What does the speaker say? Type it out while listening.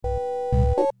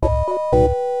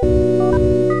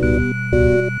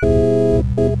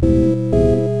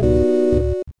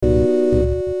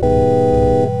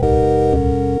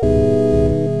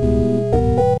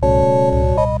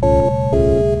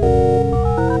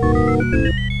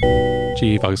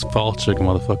Díomh agus fáilte go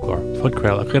mada folklór.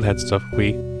 Fudcrail a chud headstuff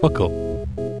faoi focail.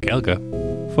 Gaeilge.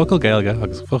 Focail Gaeilge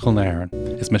agus focail na Éireann.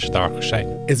 Is mis dark sé.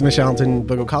 Is mis Anton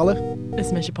Bugocala?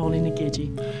 Is mis Paulina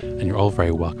Gidgey. And you're all very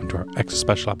welcome to our extra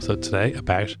special episode today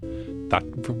about that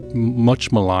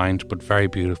much maligned but very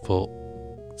beautiful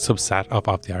subset of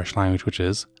the Irish language, which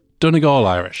is Donegal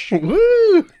Irish.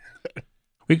 Woo!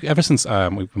 Ever since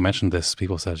we've mentioned this,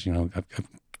 people said, you know,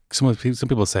 some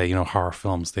people say, you know, horror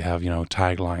films, they have, you know,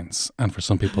 taglines, and for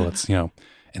some people it's, you know,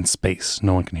 in space,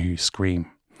 no one can hear you scream.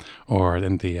 Or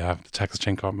in the Texas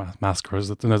Chainsaw Massacre,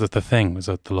 the thing was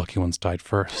that the lucky ones died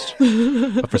first.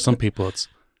 But for some people it's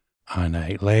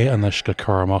Anna lay an isca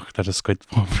Cormac that is good.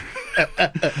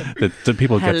 The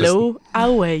people get this. Hello,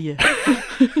 how are you?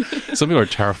 Some people are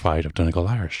terrified of Donegal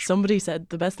Irish.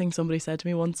 The best thing somebody said to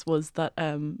me once was that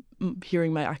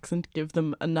hearing my accent give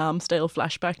them a Nam-style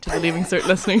flashback to the Leaving Cert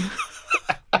listening.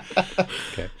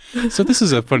 Okay, so this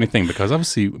is a funny thing because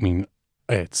obviously, I mean,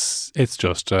 it's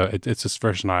just this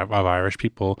version of Irish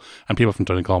people, and people from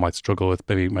Donegal might struggle with,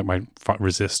 maybe might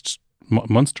resist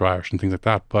Munster Irish and things like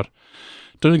that. But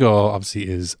Donegal obviously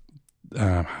is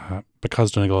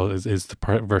because Donegal is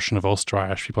the version of Ulster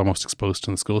Irish people are most exposed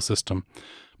to in the school system.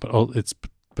 But it's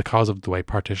because of the way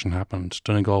partition happened.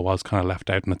 Donegal was kind of left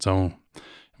out on its own,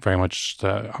 very much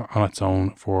on its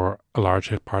own for a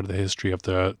large part of the history of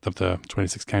the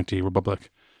 26 county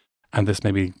republic. And this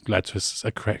maybe led to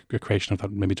a creation of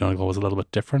that. Maybe Donegal was a little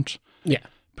bit different. Yeah.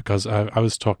 Because I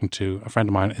was talking to a friend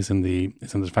of mine is in the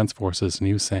Defence Forces, and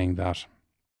he was saying that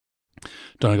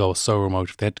Donegal was so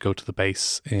remote. If they had to go to the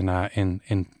base in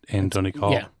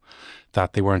Donegal,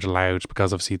 that they weren't allowed,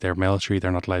 because obviously they're military.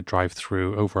 They're not allowed to drive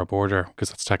through over a border, because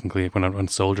that's technically when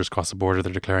soldiers cross the border,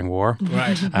 they're declaring war.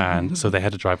 Right. And so they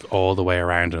had to drive all the way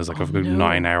around. It was like a good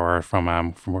 9 hour from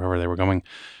wherever they were going.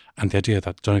 And the idea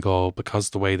that Donegal,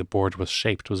 because the way the border was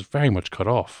shaped, was very much cut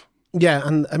off. Yeah,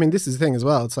 and I mean, this is the thing as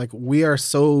well. It's like we are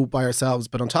so by ourselves,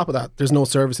 but on top of that, there's no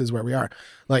services where we are.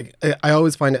 Like, I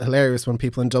always find it hilarious when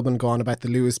people in Dublin go on about the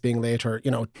Lewis being late, or,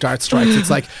 you know, DART strikes. It's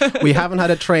like, we haven't had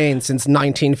a train since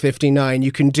 1959.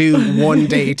 You can do one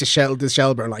day to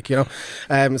Shelburne, like, you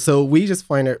know. So we just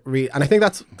find it and I think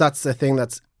that's the thing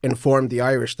that's informed the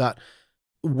Irish, that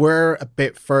we're a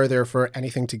bit further for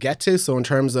anything to get to. So in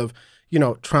terms of, you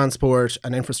know, transport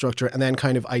and infrastructure, and then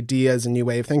kind of ideas and new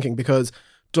way of thinking, because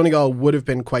Donegal would have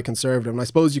been quite conservative. And I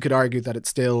suppose you could argue that it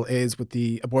still is with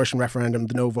the abortion referendum,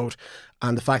 the no vote,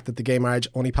 and the fact that the gay marriage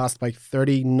only passed by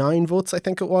 39 votes, I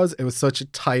think it was. It was such a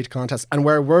tight contest. And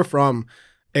where we're from,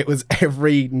 it was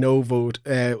every no vote.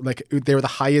 Like, they were the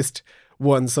highest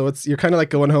ones. So you're kind of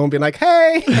like going home being like,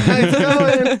 hey, how's it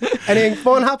going? Anything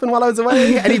fun happened while I was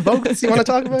away? Any votes you want to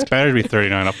talk about? It's better to be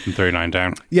 39 up than 39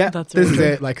 down. Yeah, that's this is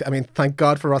it. Like, I mean, thank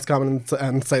God for Roscommon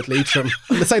and South Leitrim.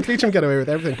 The South Leitrim get away with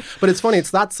everything. But it's funny, it's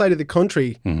that side of the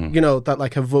country, you know, that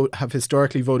like have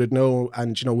historically voted no,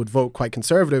 and, you know, would vote quite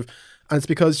conservative. And it's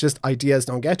because just ideas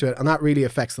don't get to it. And that really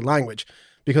affects the language,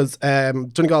 because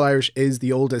Donegal Irish is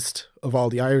the oldest of all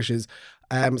the Irishes.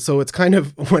 So it's kind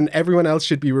of, when everyone else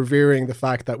should be revering the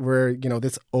fact that we're, you know,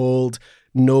 this old,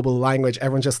 noble language,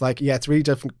 everyone's just like, yeah, it's really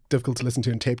difficult to listen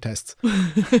to in tape tests.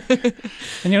 And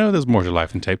you know, there's more to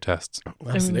life than tape tests.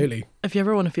 Absolutely. If you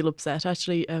ever want to feel upset,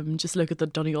 actually, just look at the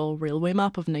Donegal railway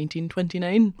map of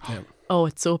 1929. Yeah. Oh,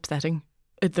 it's so upsetting.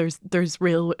 There's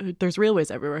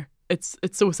railways everywhere. It's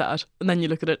so sad. And then you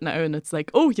look at it now and it's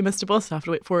like, oh, you missed a bus, I have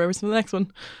to wait 4 hours for the next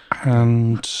one.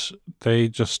 And they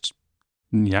just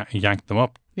yanked them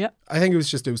up. Yeah, I think it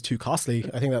was too costly.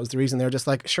 I think that was the reason. They were just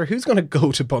like, sure, who's going to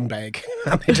go to Bunbeg?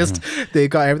 And they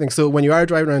got everything. So when you are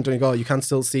driving around Donegal, you can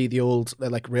still see the old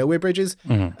like railway bridges.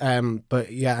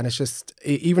 But yeah, and it's just,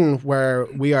 even where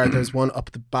we are, there's one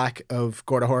up the back of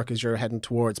Gordahork as you're heading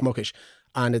towards Muckish,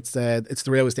 and it's the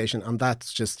railway station, and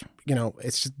that's just, you know,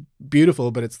 it's just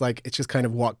beautiful. But it's like, it's just kind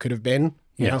of what could have been,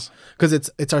 you know, because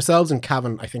it's ourselves and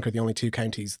Cavan, I think, are the only two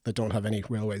counties that don't have any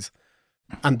railways.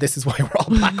 And this is why we're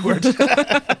all backward.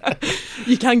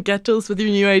 You can't get to us with your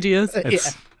new ideas.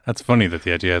 That's funny that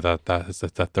the idea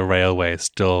that the railway is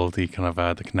still the kind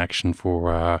of the connection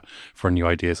for new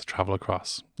ideas to travel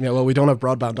across. Yeah, well, we don't have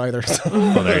broadband either. So.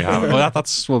 Well, there you have it.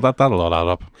 Well, that'll all add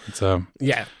up. It's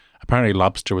yeah. Apparently,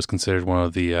 lobster was considered one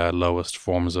of the lowest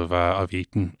forms of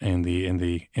eating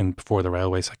in before the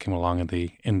railways that came along.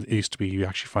 It used to be, you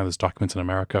actually find those documents in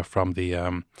America from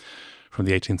the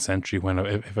 18th century, when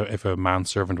if a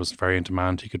manservant was very in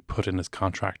demand, he could put in his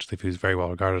contract, if he was very well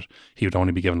regarded, he would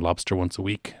only be given lobster once a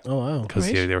week. Oh wow! Because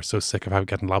they were so sick of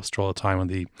getting lobster all the time on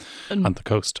the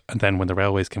coast. And then when the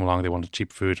railways came along, they wanted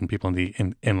cheap food, and people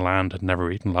inland had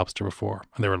never eaten lobster before,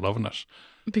 and they were loving it.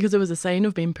 Because it was a sign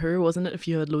of being poor, wasn't it? If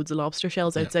you had loads of lobster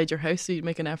shells outside your house, so you'd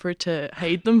make an effort to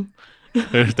hide them.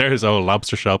 There's old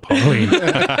lobster shell Pauline.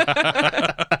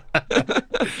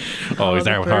 Always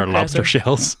there with our lobster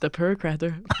shells. The poor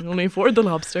cratter. You can only afford the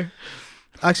lobster.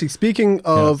 Actually, speaking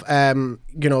of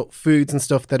foods and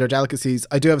stuff that are delicacies,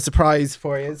 I do have a surprise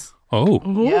for you. Oh.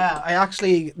 Yeah,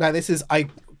 I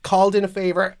called in a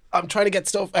favour. I'm trying to get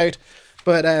stuff out,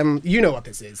 but you know what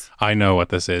this is. I know what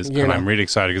this is, and I'm really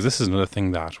excited because this is another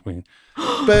thing that we...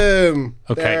 Boom.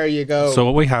 Okay. There you go. So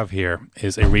what we have here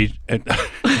is a...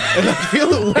 I feel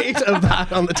the weight of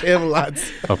that on the table,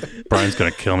 lads. Oh, Brian's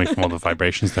going to kill me from all the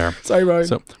vibrations there. Sorry, Brian.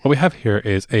 So what we have here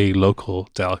is a local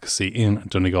delicacy in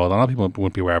Donegal. A lot of people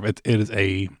wouldn't be aware of it. It is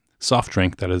a soft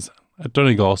drink that is a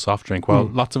Donegal soft drink. Well,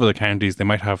 lots of other counties, they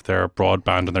might have their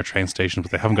broadband and their train station,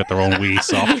 but they haven't got their own wee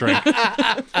soft drink.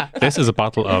 This is a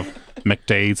bottle of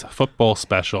McDade's Football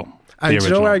Special. And do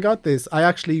you know where I got this? I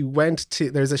actually went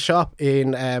to... There's a shop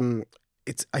in...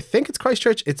 I think it's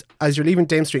Christchurch. It's as you're leaving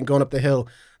Dame Street and going up the hill.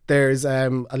 There's a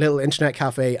little internet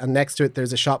cafe, and next to it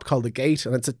there's a shop called The Gate,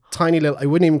 and it's a tiny little... I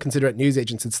wouldn't even consider it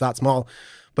newsagents. It's that small.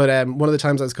 But one of the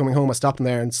times I was coming home, I stopped in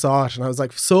there and saw it, and I was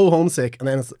like so homesick. And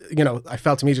then I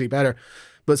felt immediately better.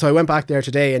 But so I went back there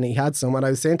today, and he had some, and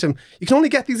I was saying to him, "You can only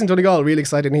get these in Donegal." Really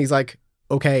excited, and he's like,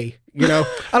 "Okay." And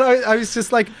I was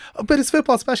just like, "Oh, but it's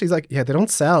Football Special." He's like, "Yeah, they don't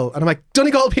sell." And I'm like,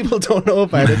 Donegal people don't know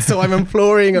about it, so I'm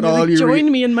imploring on all you... Join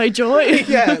me in my joy.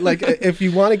 Yeah, like if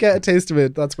you want to get a taste of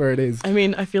it, that's where it is. I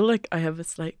mean, I feel like I have a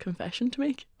slight confession to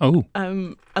make. Oh.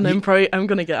 And I'm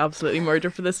going to get absolutely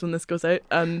murdered for this when this goes out,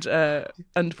 and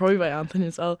probably by Anthony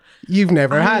as well. You've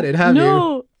never had it, have you?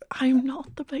 No. I'm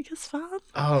not the biggest fan.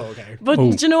 Oh, okay. But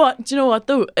do you know what? Do you know what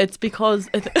though? It's because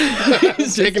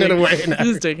he's taking it away now.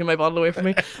 He's taking my bottle away from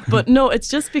me. But no, it's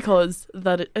just because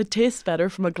that it tastes better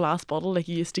from a glass bottle like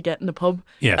you used to get in the pub.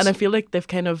 Yes. And I feel like they've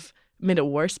kind of made it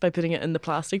worse by putting it in the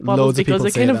plastic bottles Loads of because people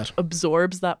it say kind of that.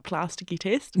 absorbs that plasticky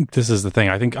taste. This is the thing.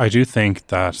 I do think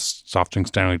that soft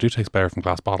drinks generally do taste better from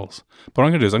glass bottles. But what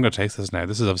I'm going to do is I'm going to taste this now.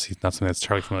 This is obviously not something that's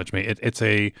terribly familiar to me. It's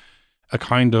a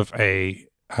kind of a...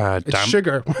 it's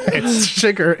sugar. It's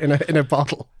sugar in a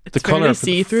bottle. It's the color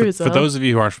see-through as well. For those of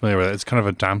you who aren't familiar with it, it's kind of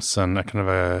a damson, a kind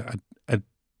of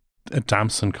a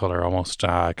damson color, almost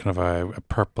kind of a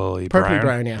purpley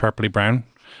brown. Yeah. Purpley brown.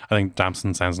 I think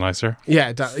damson sounds nicer. Yeah,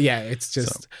 it's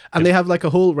just... and they have like a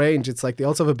whole range. It's like they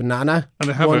also have a banana. And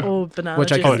they have banana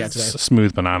which I juice. can get today.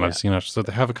 Smooth bananas, So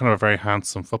they have a kind of a very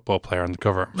handsome football player on the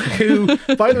cover. Who,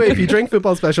 by the way, if you drink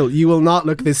Football Special, you will not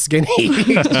look this skinny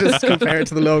just compared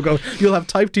to the logo. You'll have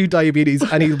type 2 diabetes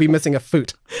and you'll be missing a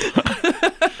foot.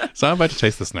 So I'm about to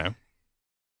taste this now.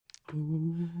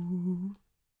 Ooh.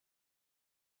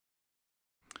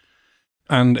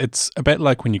 And it's a bit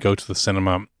like when you go to the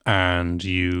cinema and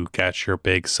you get your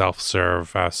big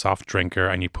self-serve soft drinker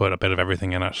and you put a bit of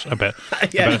everything in it. A bit of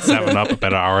 7-Up, a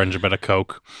bit of orange, a bit of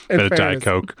Coke, a bit of Diet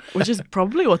Coke. Which is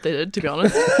probably what they did, to be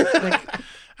honest.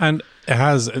 And it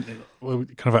has kind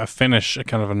of a finish, a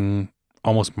kind of an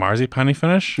almost marzipan-y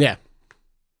finish. Yeah.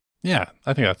 Yeah,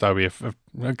 I think that would be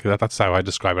that's how I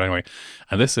describe it anyway.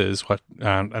 And this is what,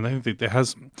 and I think it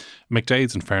has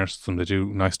McDade's. In fairness to them, they do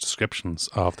nice descriptions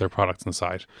of their products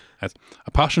inside. It's a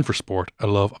passion for sport, a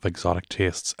love of exotic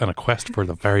tastes, and a quest for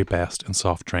the very best in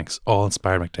soft drinks. All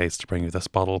inspired McDade's to bring you this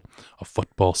bottle of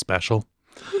Football Special.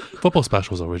 Football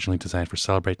Special was originally designed for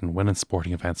celebrating winning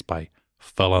sporting events by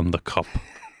filling the cup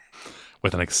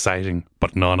with an exciting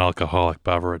but non-alcoholic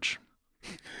beverage.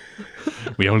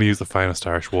 We only use the finest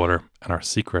Irish water and our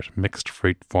secret mixed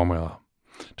fruit formula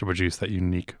to produce that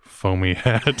unique foamy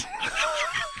head.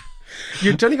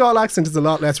 Your Donegal accent is a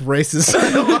lot less racist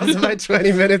than it was about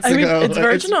 20 minutes ago. It's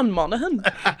Virgin on Monaghan,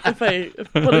 but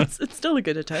it's still a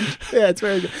good attempt. Yeah, it's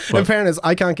very good. In fairness,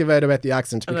 I can't give out about the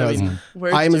accent because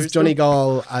I'm as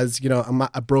Donegal as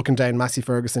a broken down Massey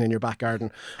Ferguson in your back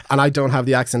garden, and I don't have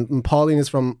the accent. And Pauline is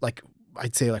from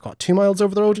I'd say 2 miles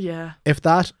over the road, if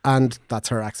that, and that's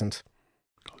her accent.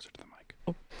 Closer to the mic.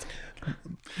 Oh.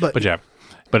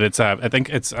 But it's I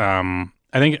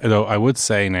think though I would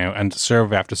say now, and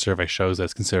survey after survey shows that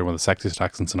it's considered one of the sexiest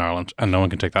accents in Ireland, and no one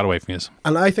can take that away from you.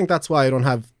 And I think that's why I don't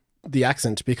have the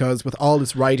accent, because with all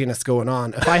this writiness going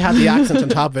on, if I had the accent on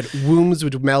top of it, wombs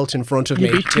would melt in front of me.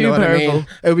 It'd be too powerful.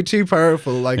 It would be too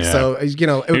powerful. So it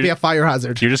would be a fire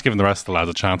hazard. You're just giving the rest of the lads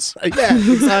a chance. Yeah,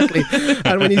 exactly.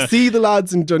 And when you see the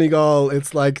lads in Donegal,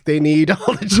 it's like they need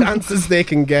all the chances they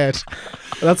can get.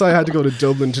 And that's why I had to go to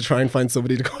Dublin to try and find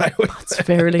somebody to go out with. It's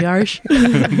fairly harsh.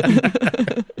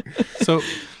 So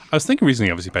I was thinking recently,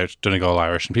 obviously, about Donegal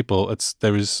Irish and people.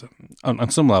 There was on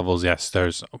some levels, yes.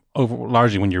 There's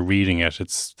largely when you're reading it,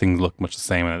 things look much the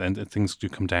same, and things do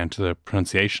come down to the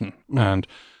pronunciation. And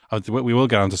we will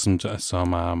get onto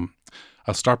some.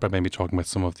 I'll start by maybe talking about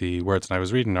some of the words. And I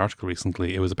was reading an article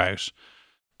recently. It was about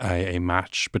a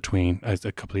match between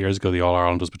a couple of years ago. The All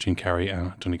Ireland was between Kerry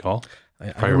and Donegal.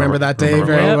 I remember that day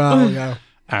very well. Yeah.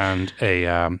 And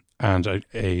a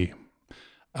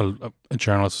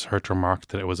journalist heard to remark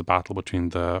that it was a battle between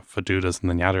the Fadudas and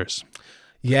the Nyathers.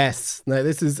 Yes. Now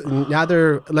this is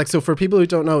Nyather. Like, so for people who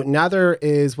don't know, Nyather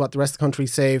is what the rest of the country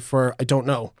say for I don't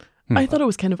know. I thought it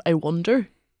was kind of I wonder.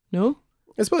 No?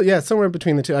 I suppose, yeah, somewhere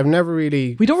between the two. I've never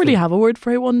really... We don't really have a word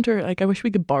for I wonder. Like, I wish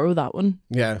we could borrow that one.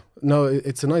 Yeah. No,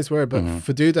 it's a nice word, but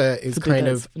Faduda is kind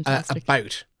of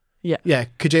about. Yeah. Yeah.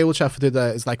 Kajewul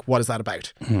Faduda is like, what is that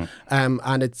about?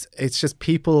 And it's just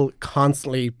people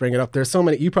constantly bring it up. There's so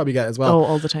many, you probably get it as well. Oh,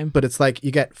 all the time. But it's like,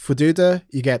 you get Faduda,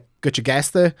 you get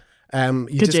Gutchagesta,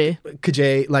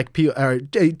 Kajay, like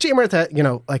Jay Martha, you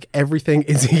know, like everything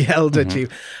is yelled at you.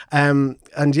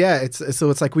 And yeah, it's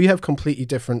like we have completely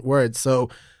different words. So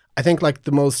I think like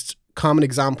the most common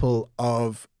example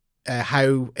of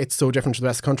how it's so different to the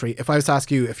rest of the country, if I was to ask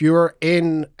you, if you were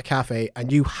in a cafe and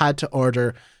you had to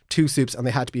order 2 soups and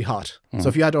they had to be hot. So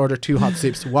if you had to order 2 hot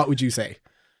soups, what would you say?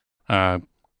 Ga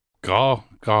and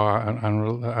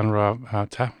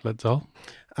ta, let's all.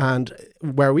 And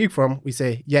where are we from? We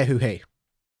say yahoo hey.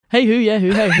 Hey who, yeah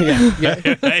who, hey. Yeah.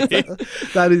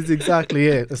 That is exactly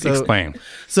it. So, explain.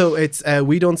 So it's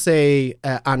we don't say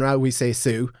Anra, we say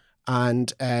Sue.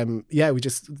 And we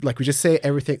just say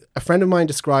everything. A friend of mine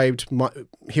described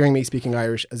hearing me speaking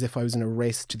Irish as if I was in a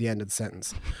race to the end of the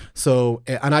sentence. So,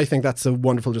 and I think that's a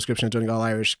wonderful description of Donegal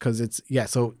Irish because it's,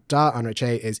 so da Anra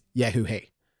che is yahoo hey.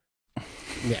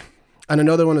 Yeah. And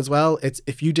another one as well, it's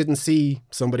if you didn't see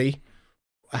somebody,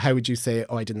 how would you say,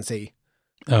 oh, I didn't see?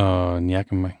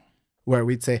 Nyakima. Where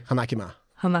we'd say Hanakima.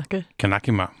 Hanaka.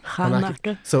 Kanakima.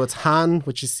 Hanaka. So it's Han,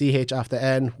 which is CH after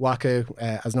N, Waka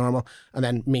as normal, and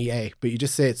then me A. But you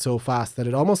just say it so fast that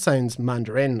it almost sounds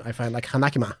Mandarin. I find like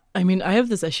Hanakima. I mean, I have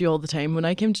this issue all the time. When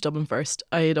I came to Dublin first,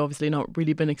 I had obviously not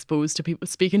really been exposed to people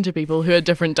speaking to people who had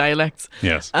different dialects.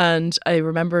 Yes. And I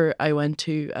remember I went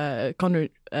to Club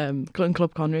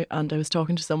Conry, and I was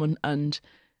talking to someone, and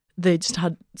they just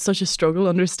had such a struggle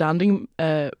understanding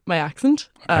my accent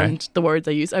and the words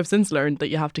I use. I've since learned that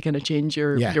you have to kind of change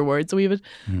your words a wee bit.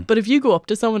 But if you go up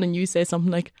to someone and you say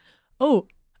something like, oh,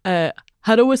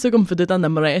 Haro is agam fydyd an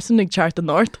ymreis yn chart the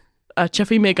north,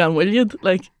 Cheffy me gan Williad,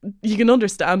 like, you can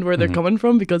understand where they're coming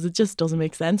from because it just doesn't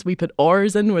make sense. We put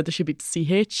R's in where there should be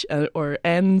CH or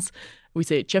N's. We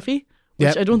say Cheffy,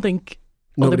 which I don't think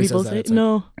other people say.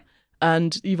 No.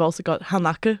 And you've also got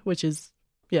Hanaka, which is,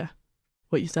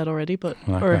 what you said already, but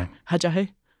or Hajahe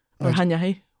or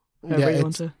Hanyahe, however you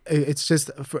want to. It's just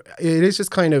it is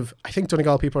just kind of. I think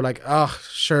Donegal people are like, oh,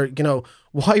 sure, you know,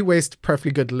 why waste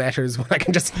perfectly good letters when I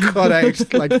can just cut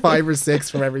out like 5 or 6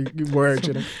 from every word?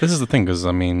 You know, this is the thing, because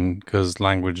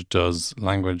language does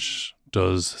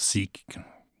seek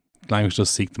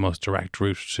the most direct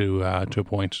route to a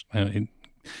point. And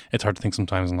it's hard to think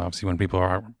sometimes, and obviously when people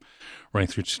are running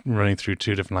through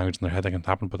 2 different languages in their head, that can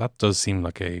happen. But that does seem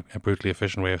like a brutally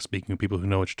efficient way of speaking to people who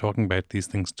know what you're talking about. These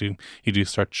things you do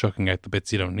start chucking out the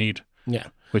bits you don't need. Yeah,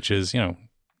 which is not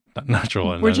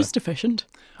natural. We're just efficient.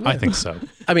 I think so.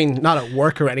 I mean, not at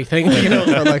work or anything, you know,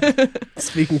 or like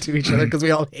speaking to each other because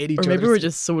we all hate each other. Or maybe we're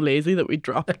just so lazy that we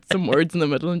drop some words in the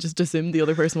middle and just assume the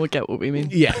other person will get what we mean.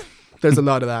 Yeah, there's a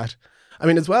lot of that. I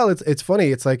mean, as well, it's funny.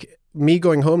 It's like me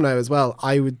going home now as well.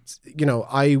 I would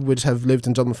have lived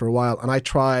in Dublin for a while, and I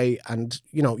try and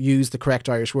use the correct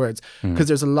Irish words because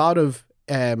there's a lot of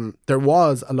there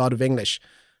was a lot of English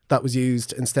that was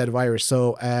used instead of Irish.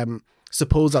 So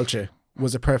supposalche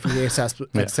was a perfectly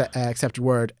accepted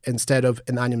word instead of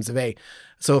an anium zave.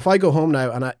 So if I go home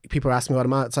now and people ask me what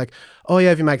I'm at, it's like, oh yeah,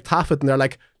 have you made taffet? And they're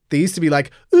like, they used to be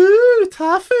like, ooh,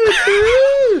 taffet,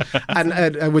 ooh.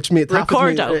 and which means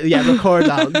record out. Record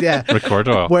out, yeah. Record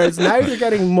out. Whereas now they're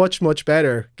getting much, much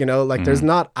better. Like there's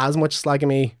not as much slagging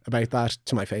me about that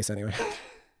to my face anyway.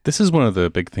 This is one of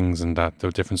the big things in that the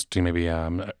difference between maybe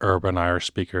urban Irish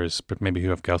speakers, but maybe who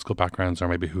have Gaelic school backgrounds or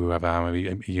maybe who have maybe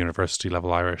a university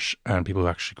level Irish, and people who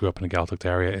actually grew up in a Gaelic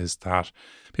area, is that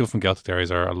people from Gaelic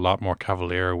areas are a lot more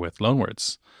cavalier with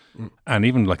loanwords. And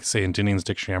even like say in Dineen's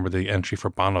dictionary, remember the entry for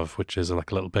Banov, which is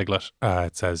like a little piglet.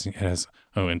 It says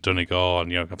in Donegal,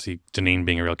 and obviously Dineen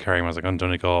being a real Kerry, I was like, on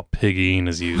Donegal, pigeen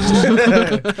is used.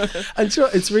 And sure,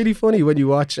 it's really funny when you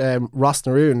watch Ross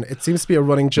Naroon. It seems to be a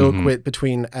running joke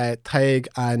between Taig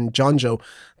and John Joe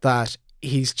that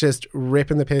he's just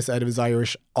ripping the piss out of his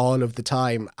Irish all of the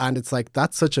time. And it's like,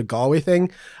 that's such a Galway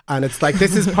thing. And it's like,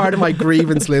 this is part of my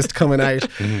grievance list coming out.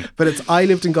 But I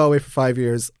lived in Galway for 5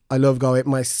 years. I love Galway.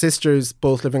 My sisters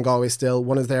both live in Galway still.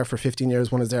 One is there for 15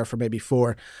 years. One is there for maybe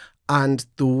 4. And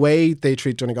the way they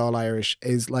treat Donegal Irish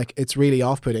is like, it's really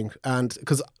off-putting. And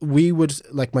because we would,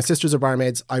 like, my sisters are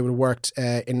barmaids, I would have worked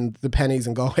in the Pennies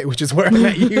in Galway, which is where I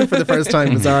met you for the first time,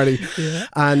 bizarrely. Yeah.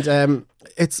 And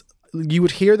you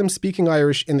would hear them speaking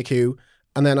Irish in the queue,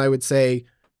 and then I would say,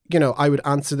 I would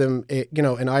answer them,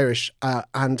 in Irish,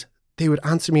 and they would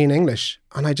answer me in English.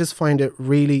 And I just find it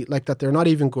really like that they're not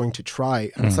even going to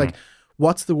try. And it's like,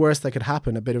 what's the worst that could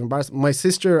happen? A bit of embarrassment. My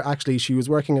sister, actually, she was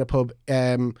working in a pub.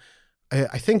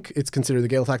 I think it's considered the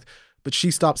Gaelic act, but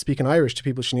she stopped speaking Irish to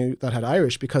people she knew that had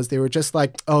Irish because they were just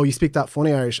like, oh, you speak that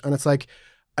funny Irish. And it's like,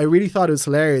 I really thought it was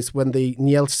hilarious when the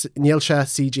Níolse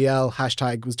CGL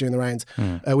hashtag was doing the rounds,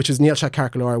 which is Níolse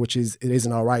Carcalor, which is, it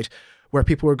isn't all right, where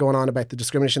people were going on about the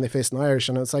discrimination they faced in Irish.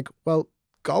 And it's like, well,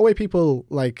 Galway people,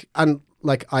 I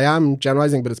am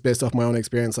generalising, but it's based off my own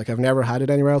experience. Like, I've never had it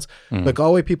anywhere else. But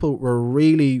Galway people were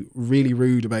really, really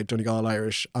rude about Donegal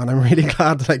Irish. And I'm really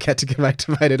glad that I get to give out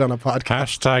about it on a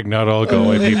podcast. Hashtag not all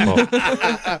Galway people.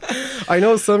 I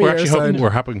know some we're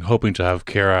actually hoping to have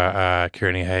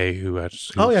Kieran Hay, who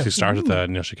started the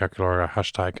Níolse Carcalor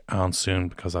hashtag on soon,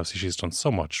 because obviously she's done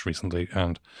so much recently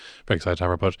and very excited to have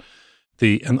her. But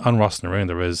on Ross na Rún,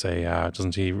 there is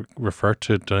doesn't he refer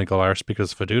to Donegal Irish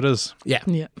speakers Fadudas? Yeah.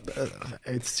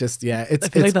 It's just, I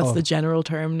feel like that's the general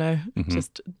term now.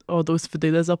 Just all those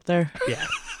Fadudas up there. Yeah.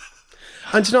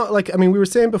 And we were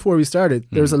saying before we started,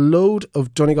 there's a load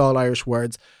of Donegal Irish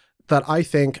words that I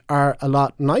think are a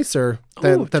lot nicer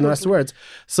than the rest of the words.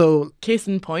 So, case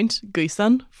in point,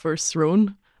 Guisan for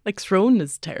Srone. Like, Srone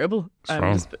is terrible.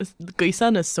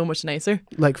 Guisan is so much nicer.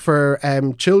 Like, for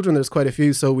children, there's quite a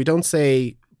few. So we don't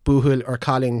say Buhul or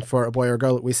Colin for a boy or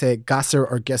girl. We say Gasser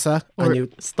or Gissa. Or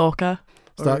Stalka.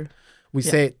 We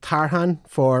say Tarhan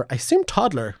for, I assume,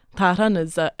 toddler. Tarhan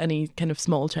is any kind of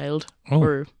small child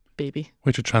or baby.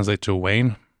 Which would translate to a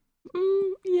Wayne.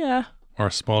 Yeah. Or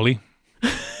a Smalley.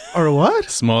 Or a what?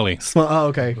 Smalley. Oh,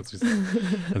 okay. It's South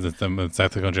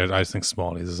of the country. I just think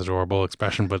Smalley is an adorable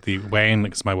expression, but the Wayne,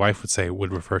 because my wife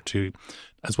would refer to,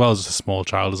 as well as a small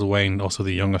child as a Wayne, also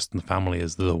the youngest in the family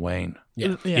is the Wayne.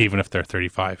 Yeah. Even if they're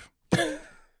 35.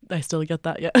 I still get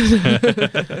that, yeah.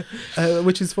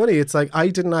 Which is funny. It's like, I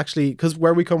didn't actually, because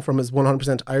where we come from is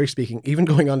 100% Irish speaking. Even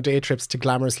going on day trips to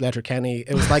glamorous Letterkenny,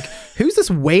 it was like, who's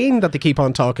this Wayne that they keep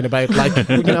on talking about? Like,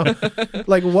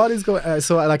 like, what is going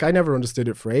so I never understood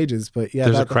it for ages, but yeah.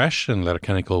 There's a creche in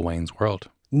Letterkenny called Wayne's World.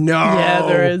 No. Yeah,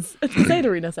 there is. It's beside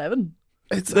Arena 7.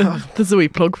 This is a wee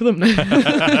plug for them now.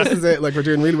 This is it. Like, we're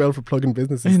doing really well for plugging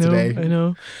businesses today. I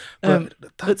know. But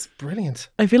that's brilliant.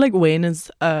 I feel like Wayne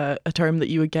is a term that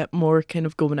you would get more kind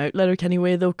of going out Letterkenny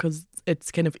way, though, because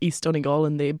it's kind of East Donegal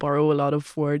and they borrow a lot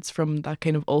of words from that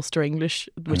kind of Ulster English,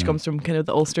 which comes from kind of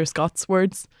the Ulster Scots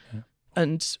words. Yeah.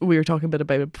 And we were talking a bit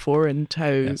about it before and how...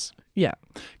 Yes. Yeah.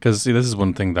 Because this is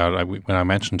one thing that when I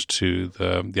mentioned to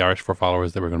the Irish for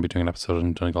followers that we're going to be doing an episode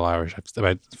on Donegal Irish,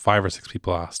 about 5 or 6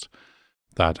 people asked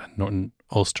that Northern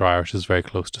Ulster Irish is very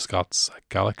close to Scots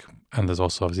Gaelic, and there's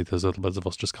also obviously there's little bits of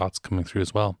Ulster Scots coming through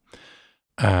as well.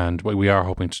 And we are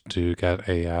hoping to get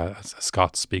a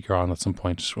Scots speaker on at some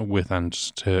point so we can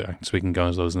go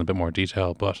into those in a bit more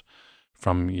detail. But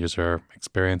from user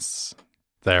experience,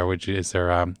 do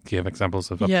you have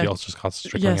examples of the Ulster Scots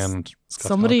trickling in? And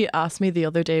somebody asked me the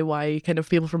other day why kind of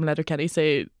people from Letterkenny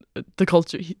say the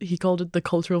culture. He called it the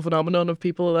cultural phenomenon of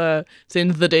people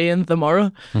saying the day and the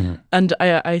morrow. And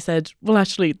I said, well,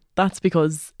 actually, that's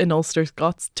because in Ulster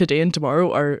Scots, today and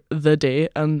tomorrow are the day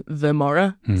and the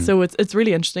morrow. So it's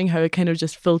really interesting how it kind of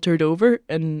just filtered over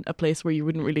in a place where you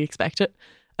wouldn't really expect it,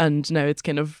 and now it's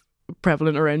kind of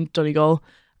prevalent around Donegal,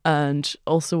 and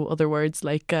also other words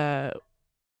like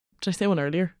did I say one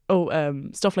earlier?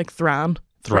 Stuff like thran.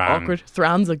 Awkward.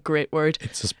 Thran's a great word.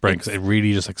 It's just it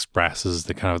really just expresses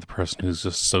the kind of the person who's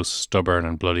just so stubborn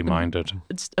and bloody minded.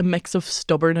 It's a mix of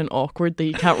stubborn and awkward that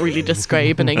you can't really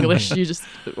describe in English. You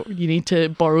need to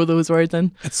borrow those words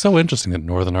in. It's so interesting that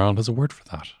Northern Ireland has a word for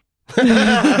that.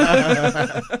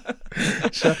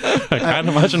 I can't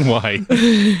imagine why.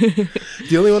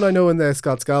 The only one I know in the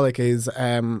Scots Gaelic is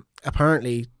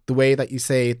apparently the way that you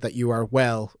say that you are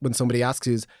well when somebody asks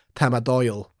you is Tama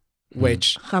Doyle.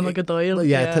 Which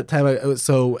Doyle.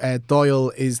 So Doyle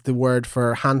is the word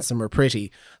for handsome or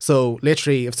pretty. So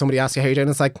literally, if somebody asks you how you're doing,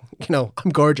 it's like, I'm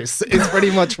gorgeous. It's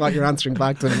pretty much what you're answering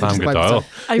back to them. Doyle.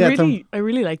 I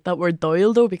really like that word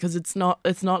Doyle though, because it's not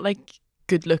like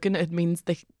good looking. It means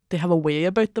they have a way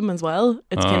about them as well.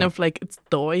 It's kind of like, it's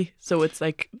dói, so it's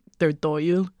like they're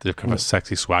dóil. They've kind of a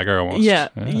sexy swagger almost. Yeah.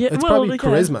 It's probably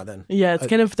charisma then. Yeah, it's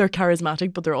kind of, they're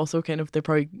charismatic, but they're also kind of, they're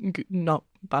probably not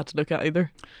bad to look at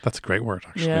either. That's a great word,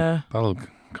 actually. Yeah. That'll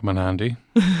come in handy.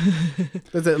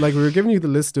 That's it. Like, we were giving you the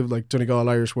list of like Donegal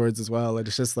Irish words as well, and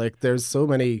it's just like there's so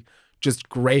many just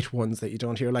great ones that you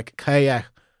don't hear. Like kaya,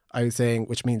 I was saying,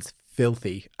 which means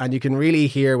filthy, and you can really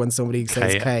hear when somebody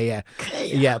says kaya.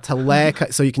 Yeah, tale.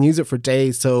 So you can use it for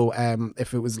days. So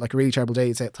if it was like a really terrible day,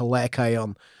 you say tale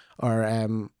kayon,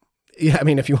 or yeah, I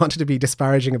mean, if you wanted to be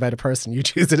disparaging about a person, you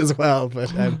choose it as well,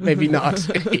 but maybe not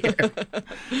here.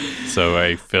 So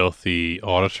a filthy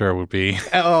auditor would be...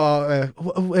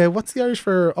 what's the Irish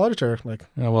for auditor? Like,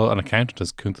 well, an accountant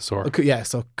is cúntasóir. Yeah,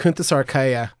 so cúntasóir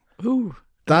kaya. Ooh.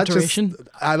 That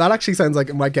that actually sounds like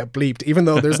it might get bleeped, even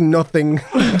though there's nothing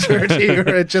dirty,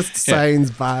 or it just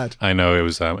sounds bad. I know it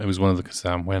was one of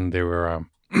the when they were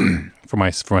for my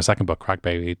second book, Crack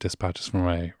Baby Dispatches from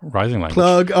my Rising Language.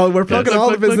 Plug! Oh, we're plugging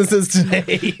all the businesses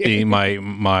today. My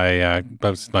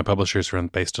publishers who are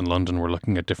based in London were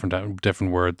looking at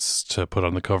different words to put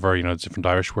on the cover. You know, different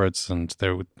Irish words, and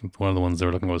one of the ones they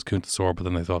were looking at was cúntasóir. But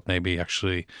then they thought maybe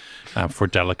actually for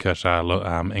delicate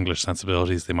English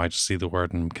sensibilities, they might just see the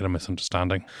word and get a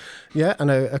misunderstanding. Yeah,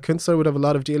 and a cúntasóir would have a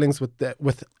lot of dealings with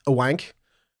a wank.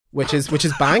 Which is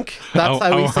bank. That's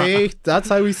how we say. That's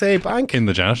how we say bank in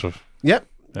the genitive. Yep.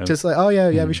 Just like, oh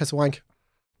yeah, we just wank.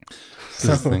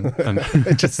 So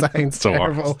it just sounds so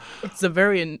terrible. It's a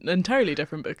very entirely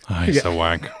different book. So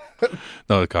wank.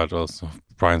 No, God, also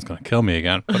Brian's going to kill me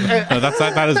again. But, no,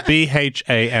 that is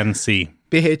BHANC.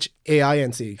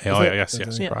 BHAINC. Oh yes.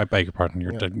 I beg your pardon.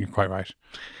 You're quite right.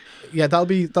 Yeah, that'll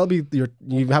be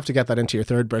you have to get that into your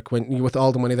third book when you, with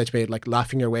all the money that you paid, like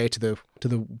laughing your way to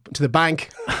the bank,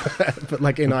 but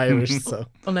like in Irish. So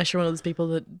unless you're one of those people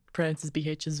that pronounces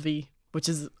BH as V, which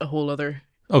is a whole other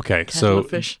kettle of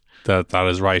fish. That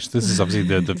is right. This is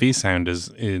obviously the V sound is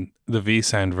in the V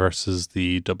sound versus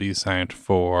the W sound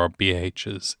for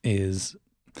BHs is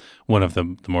one of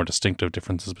the more distinctive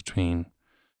differences between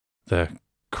the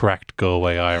correct go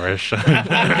away Irish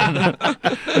and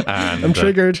I'm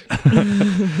triggered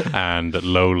and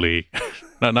lowly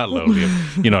not lowly,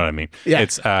 you know what I mean.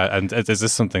 It's and is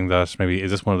this something that maybe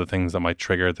is this one of the things that might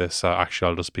trigger this actually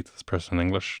I'll just speak to this person in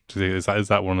English? Is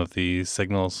that one of the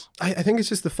signals? I think it's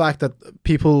just the fact that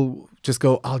people just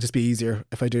go, I'll just be easier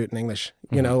if I do it in English,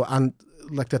 you know, and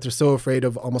like that they're so afraid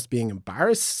of almost being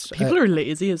embarrassed. People are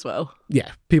lazy as well.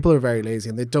 Yeah, people are very lazy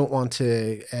and they don't want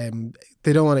to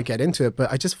get into it.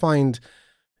 But I just find,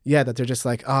 that they're just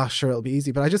like, sure, it'll be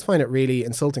easy. But I just find it really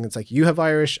insulting. It's like, you have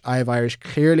Irish, I have Irish.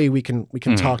 Clearly, we can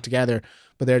talk together.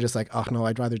 But they're just like, oh no,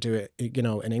 I'd rather do it,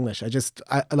 in English. I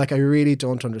really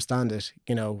don't understand it,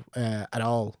 at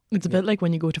all. It's a bit like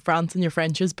when you go to France and your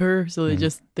French is poor, so they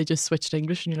just switch to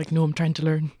English, and you're like, no, I'm trying to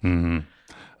learn. Mm-hmm.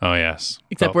 Oh yes.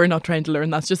 Except we're not trying to learn.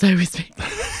 That's just how we speak.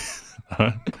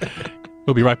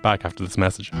 We'll be right back after this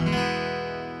message.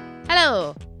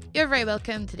 Hello. You're very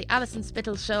welcome to the Alison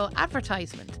Spittle Show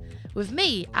advertisement with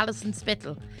me, Alison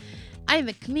Spittle. I'm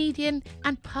a comedian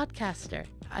and podcaster.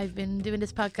 I've been doing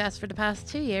this podcast for the past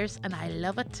 2 years and I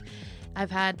love it. I've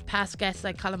had past guests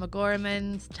like Colin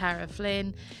McGorman, Tara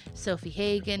Flynn, Sophie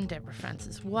Hagen, Deborah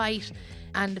Francis White,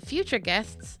 and future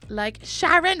guests like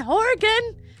Sharon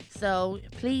Horgan. So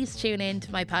please tune in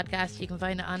to my podcast. You can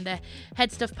find it on the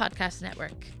Head Stuff Podcast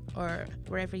Network or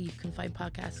wherever you can find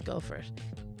podcasts. Go for it.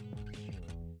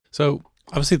 So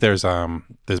obviously there's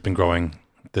been growing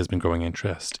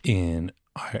interest in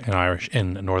Irish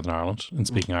in Northern Ireland in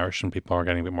speaking Irish, and people are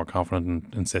getting a bit more confident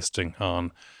and insisting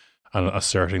on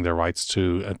asserting their rights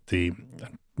to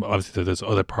obviously there's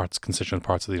other constituent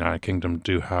parts of the United Kingdom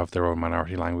do have their own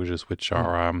minority languages which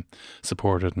are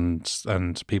supported,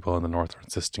 and people in the north are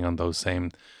insisting on the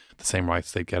same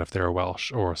rights they'd get if they were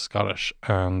Welsh or Scottish,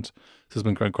 and there's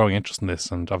been growing interest in this,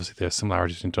 and obviously there's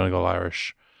similarities between Donegal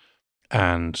Irish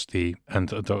and the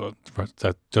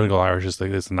Donegal Irish is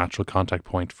the natural contact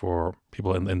point for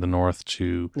people in the north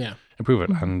to improve it,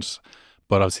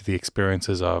 but obviously the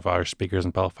experiences of Irish speakers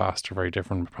in Belfast are very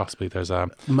different. Possibly there's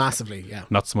massively,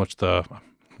 not so much the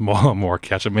more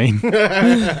catch at me.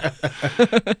 I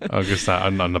guess that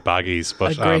on the baggies,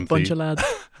 but a great bunch of lads.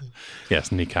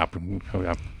 Yes, kneecap.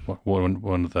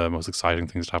 One of the most exciting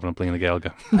things to happen in Bling na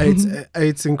Gaeilge.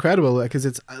 It's incredible because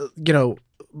it's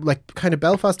like kind of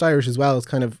Belfast Irish as well is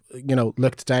kind of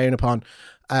looked down upon.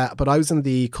 But I was in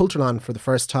the Culturland for the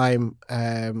first time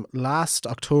last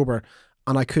October,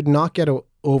 and I could not get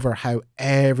over how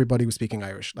everybody was speaking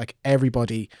Irish. Like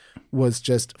everybody was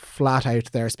just flat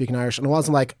out there speaking Irish. And it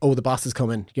wasn't like, oh, the boss is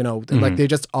coming, you know, like they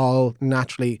just all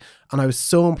naturally, and I was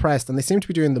so impressed. And they seem to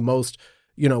be doing the most,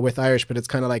 you know, with Irish, but it's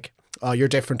kind of like, oh, you're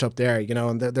different up there, you know,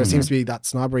 and there seems to be that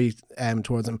snobbery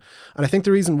towards them. And I think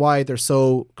the reason why they're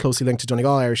so closely linked to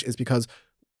Donegal Irish is because,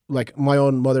 like, my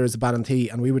own mother is a Ballantee,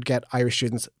 and we would get Irish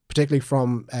students, particularly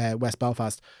from West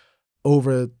Belfast,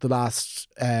 over the last,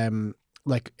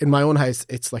 like in my own house,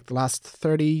 it's like the last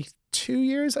 32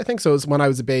 years, I think. So it was when I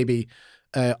was a baby,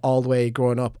 all the way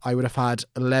growing up, I would have had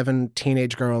 11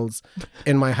 teenage girls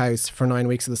in my house for 9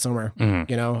 weeks of the summer,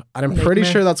 you know, and I'm pretty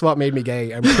sure that's what made me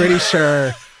gay. I'm pretty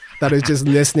sure that is just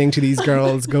listening to these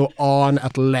girls go on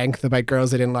at length about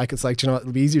girls they didn't like. It's like, you know,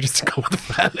 it'll be easier just to go with the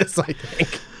fellas, I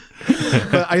think.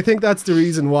 But I think that's the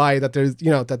reason why that there's,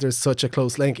 you know, that there's such a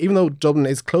close link, even though Dublin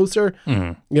is closer,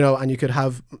 you know, and you could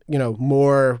have, you know,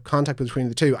 more contact between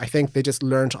the two. I think they just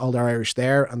learnt all their Irish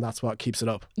there, and that's what keeps it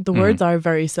up. The words are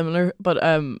very similar, but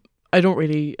I don't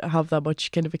really have that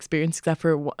much kind of experience, except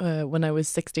for when I was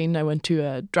 16, I went to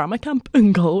a drama camp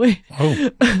in Galway. Oh.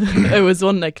 It was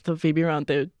one like the Phoebe round,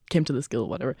 they came to the school,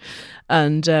 whatever.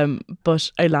 And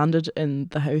but I landed in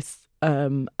the house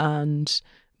and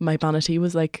my Bannatee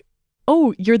was like,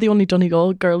 oh, you're the only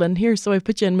Donegal girl in here, so I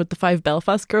put you in with the 5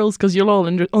 Belfast girls because you'll all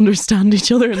understand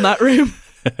each other in that room.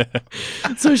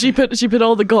 So she put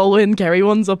all the Galway and Kerry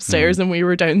ones upstairs and we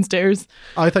were downstairs.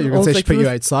 I thought you were going to say she put you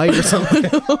outside or something.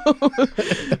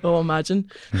 Oh, imagine.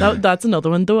 That's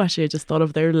another one though, actually I just thought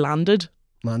of there, landed.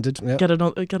 Landed, yeah. Get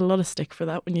a lot of stick for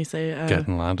that when you say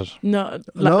getting landed. No.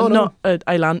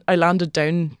 I landed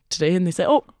down today and they say,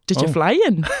 oh, did you fly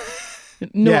in?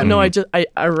 No, I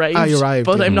arrived. You arrived,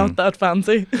 but I'm not that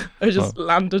fancy. I just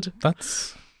landed.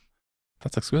 That's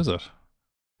exquisite.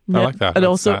 Yeah. I like that.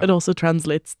 It also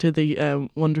translates to the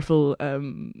wonderful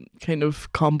kind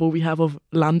of combo we have of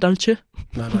landalche.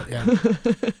 Yeah.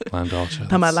 Landalche.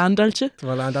 Tama landalche.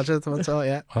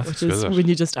 Yeah. Well, which is when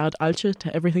you just add alche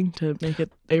to everything to make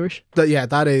it Irish.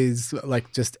 That is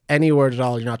like just any word at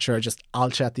all you're not sure, just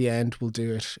alche at the end will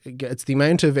do it. It's the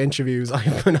amount of interviews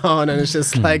I've been on and it's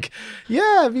just like,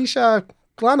 yeah, Visha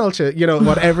Glanalche, you know,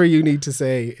 whatever you need to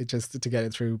say just to get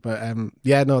it through. But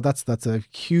yeah, no, that's a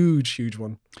huge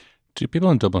one. Do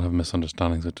people in Dublin have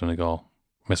misunderstandings of Donegal?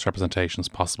 Misrepresentations,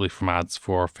 possibly from ads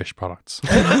for fish products?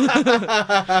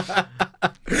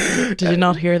 Did you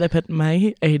not hear they put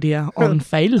my idea on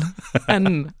file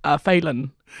and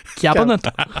filing cabinet?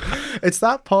 It's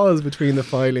that pause between the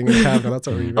filing and cabinet. That's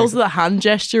what really makes also it. The hand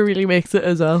gesture really makes it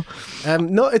as well.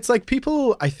 No, it's like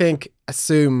people, I think,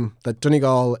 assume that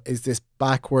Donegal is this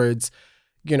backwards,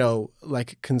 you know,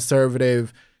 like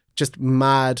conservative, just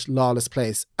mad, lawless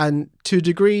place. And to a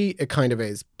degree, it kind of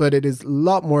is, but it is a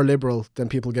lot more liberal than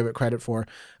people give it credit for.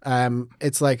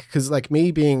 It's like, because like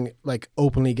me being like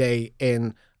openly gay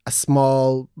in a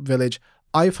small village,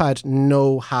 I've had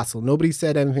no hassle. Nobody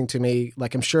said anything to me.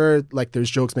 Like, I'm sure like there's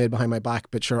jokes made behind my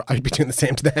back, but sure, I'd be doing the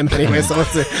same to them anyway. So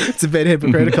it's a bit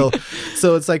hypocritical.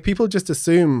 So it's like people just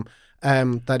assume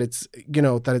that it's, you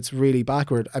know, that it's really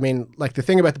backward. I mean, like the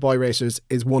thing about the boy racers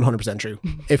is 100% true.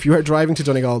 If you are driving to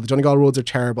Donegal, the Donegal roads are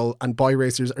terrible and boy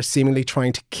racers are seemingly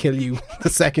trying to kill you the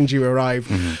second you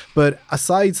arrive. But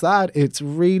aside that, it's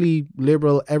really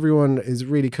liberal. Everyone is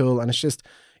really cool. And it's just,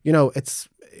 you know, it's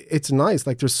nice.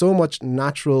 Like there's so much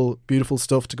natural, beautiful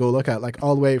stuff to go look at. Like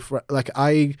all the way for, like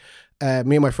me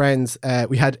and my friends,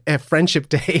 we had a friendship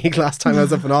day last time I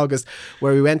was up in August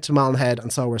where we went to Malin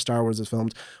and saw where Star Wars was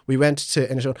filmed. We went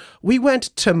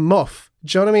to Muff.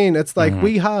 Do you know what I mean? It's like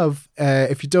we have,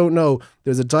 if you don't know,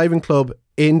 there's a diving club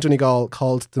in Donegal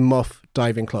called the Muff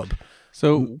Diving Club.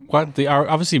 So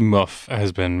obviously Muff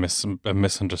has been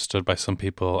misunderstood by some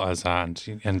people as some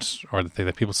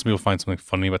people find something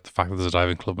funny about the fact that there's a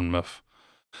diving club in Muff.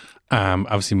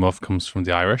 Obviously Muff comes from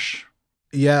the Irish.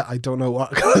 Yeah, I don't know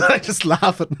what. I just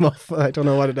laugh at Muff. I don't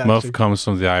know what it actually. Muff comes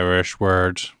from the Irish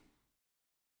word.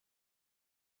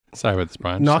 Sorry about this,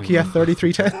 Brian. Nokia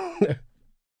 3310.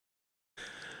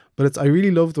 But I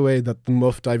really love the way that the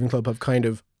Muff Diving Club have kind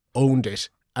of owned it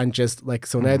and just like,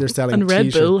 so now they're selling and Red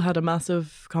t-shirts. Bull had a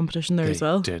massive competition there as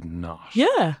well. Did not.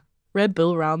 Yeah, Red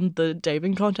Bull ran the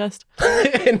diving contest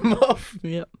in Muff.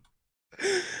 Yeah,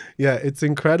 yeah, it's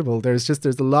incredible. There's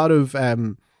a lot of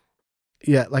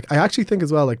yeah, like I actually think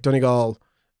as well, like Donegal,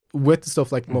 with the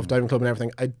stuff like Muff Diving Club and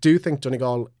everything, I do think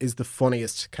Donegal is the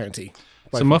funniest county.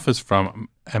 So Muff is from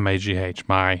MAGH,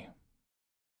 my,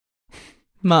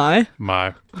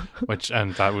 which,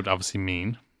 and that would obviously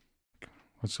mean,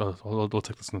 which we'll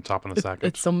take this on the top in a second.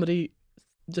 It's somebody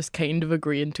just kind of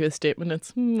agreeing to a statement.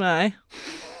 It's my.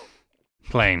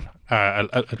 plain,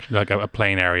 like a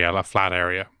plain area, a flat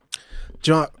area.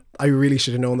 Do you know what? I really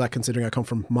should have known that, considering I come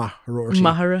from Maharorty.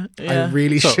 Mahara. Yeah. I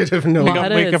really should have known. We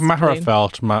Mahara have is Mahara plain.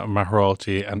 felt,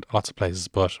 Maharolti, and lots of places,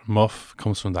 but Muff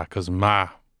comes from that because Ma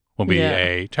will be Yeah.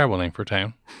 a terrible name for a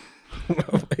town.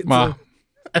 It's Ma.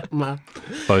 Ma.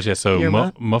 But yeah, so Your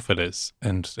Ma. Muff it is,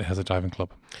 and it has a diving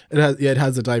club. It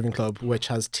has a diving club which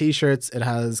has t-shirts, it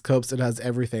has cups, it has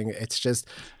everything. It's just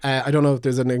I don't know if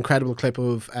there's an incredible clip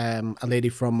of a lady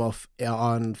from Muff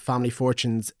on Family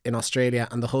Fortunes in Australia,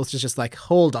 and the host is just like,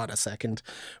 hold on a second,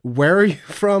 where are you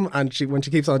from? And when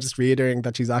she keeps on just reiterating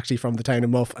that she's actually from the town of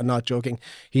Muff and not joking,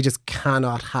 he just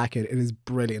cannot hack it. It is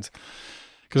brilliant.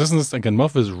 Because isn't this, again,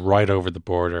 Muff is right over the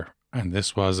border. And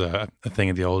this was a thing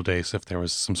in the old days. If there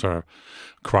was some sort of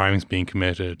crimes being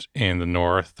committed in the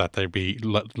north, that they'd be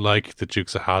like the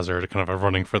Dukes of Hazzard, kind of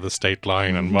running for the state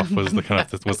line, and Muff was the kind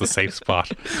of was the safe spot.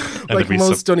 And Like there'd be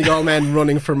most Donegal men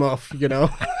running for Muff, you know.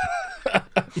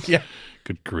 Yeah.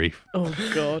 good grief. Oh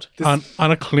God.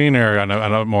 On a cleaner and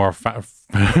a more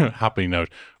happy note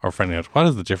or friendly note, what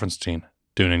is the difference between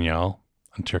Donegal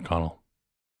and Tyrconnell?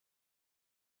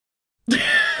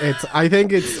 I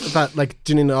think it's that like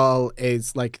Donegal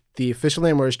is like the official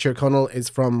name, whereas Tyrconnell is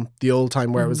from the old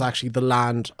time where it was actually the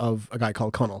land of a guy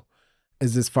called Connell,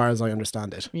 is as far as I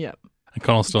understand it. Yeah. And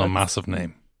Connell's still a massive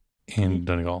name in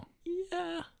Donegal.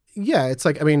 Yeah. Yeah, it's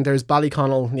like, I mean, there's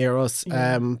Ballyconnell near us,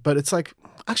 but it's like,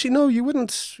 actually no, you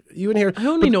wouldn't hear. I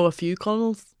only know a few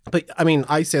Connells. But I mean,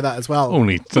 I say that as well.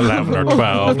 Only 11 or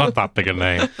 12, not that big a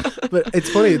name. But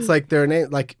it's funny, it's like their name,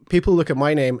 like people look at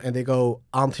my name and they go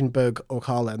Anthony Bug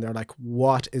O'Calla, and they're like,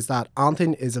 what is that?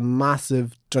 Anthony is a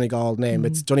massive Donegal name.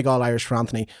 It's Donegal Irish for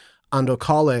Anthony. And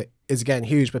O'Calla is again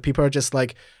huge, but people are just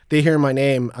like, they hear my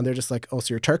name and they're just like, oh,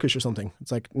 so you're Turkish or something.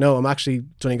 It's like, no, I'm actually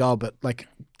Donegal, but like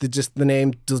the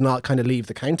name does not kind of leave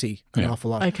the county an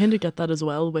awful lot. I kind of get that as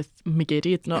well with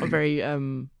McGiddy. It's not a very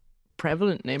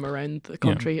prevalent name around the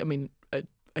country. I mean,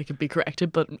 I could be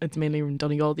corrected, but it's mainly in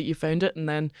Donegal that you found it. And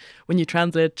then when you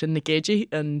translate to Nagegi,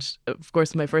 and of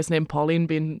course my first name Pauline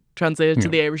being translated to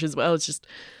the Irish as well, it's just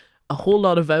a whole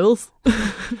lot of vowels,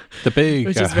 The big,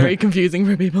 which is very confusing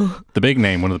for people. the big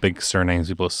name, one of the big surnames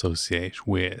people associate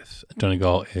with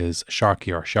Donegal is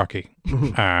Sharkey or Sharkey.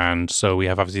 And so we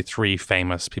have obviously three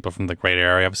famous people from the great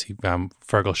area. Obviously,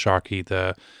 Fergal Sharkey,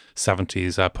 the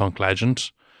 70s punk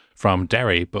legend from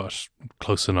Derry, but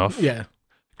close enough. Yeah,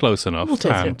 Close enough. We'll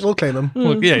take And- it. we'll claim him.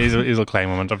 Well, yeah, he's a claim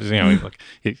him, and obviously, you know, he's like,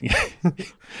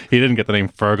 he didn't get the name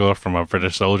Fergal from a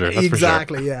British soldier. That's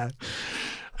Exactly, yeah. for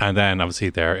sure. And then obviously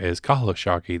there is Cathal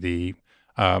Sharkey, the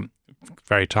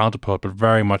very talented poet, but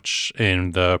very much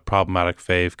in the problematic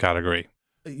fave category.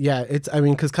 Yeah, I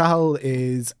mean, because Cahill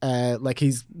is like,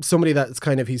 he's somebody that's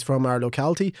kind of, he's from our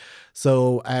locality.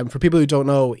 So for people who don't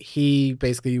know, he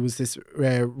basically was this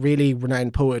really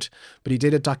renowned poet, but he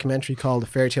did a documentary called The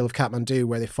Fairy Tale of Kathmandu,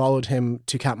 where they followed him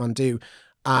to Kathmandu.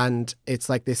 And it's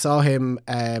like they saw him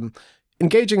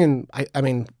engaging in, I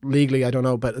mean, legally, I don't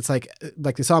know, but it's like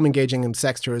they saw him engaging in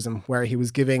sex tourism, where he was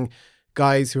giving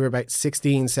guys who were about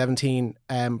 16, 17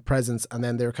 presents, and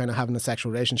then they were kind of having a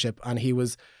sexual relationship. And he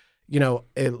was, you know,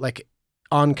 like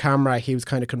on camera, he was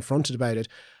kind of confronted about it.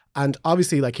 And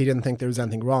obviously, like, he didn't think there was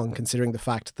anything wrong, considering the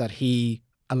fact that he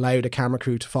allowed a camera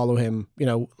crew to follow him, you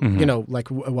know, like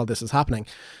while this is happening.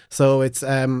 So it's,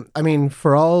 I mean,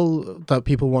 for all that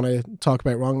people want to talk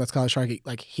about wrong, that's Cathal Sharkey,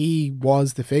 like, he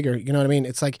was the figure, you know what I mean?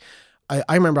 It's like,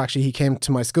 I remember actually he came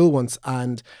to my school once,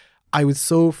 and I was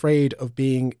so afraid of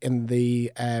being in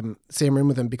the same room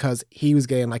with him, because he was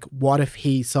gay, and like, what if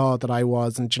he saw that I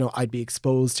was, and you know, I'd be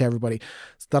exposed to everybody.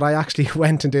 So that I actually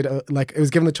went and did like, it was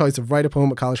given the choice of write a poem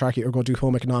with Cathal Sharkey or go do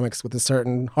home economics with a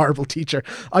certain horrible teacher.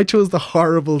 I chose the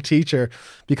horrible teacher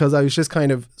because I was just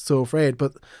kind of so afraid.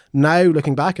 But now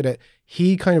looking back at it,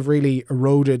 he kind of really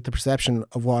eroded the perception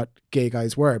of what gay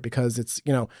guys were, because it's,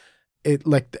 you know, it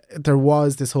like there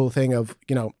was this whole thing of,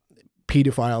 you know,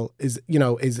 pedophile is, you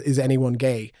know, is anyone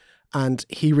gay? And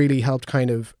he really helped kind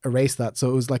of erase that. So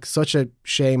it was like such a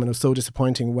shame, and it was so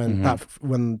disappointing when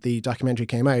when the documentary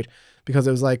came out, because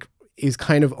it was like, he's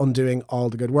kind of undoing all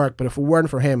the good work. But if it weren't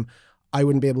for him, I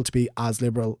wouldn't be able to be as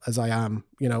liberal as I am,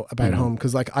 you know, about home.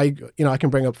 Because like, I can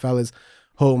bring up fellas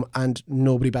home and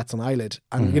nobody bats an eyelid.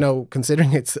 And, you know,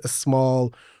 considering it's a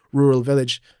small rural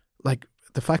village, like,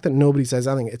 the fact that nobody says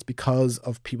anything, it's because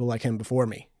of people like him before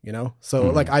me, you know? So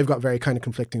like, I've got very kind of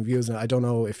conflicting views, and I don't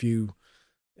know if you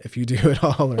do at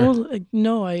all. Or... Well,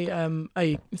 no,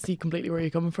 I see completely where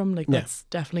you're coming from. Like, that's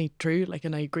definitely true. Like,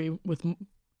 and I agree with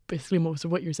basically most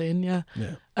of what you're saying. Yeah.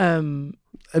 No,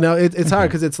 it's hard,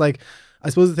 because it's like, I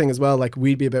suppose the thing as well, like,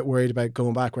 we'd be a bit worried about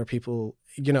going back where people,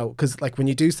 you know, because like when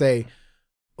you do say,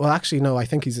 well, actually, no, I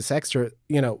think he's a sexter.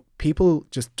 You know, people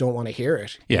just don't want to hear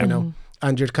it. Yeah. You know,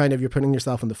 and you're putting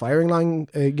yourself on the firing line,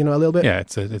 you know, a little bit. Yeah,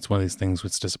 it's one of these things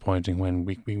that's disappointing when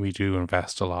we do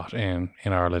invest a lot in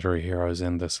our literary heroes,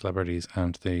 in the celebrities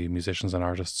and the musicians and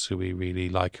artists who we really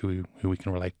like, who we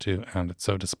can relate to, and it's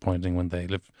so disappointing when they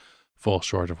fall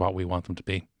short of what we want them to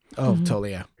be. Oh,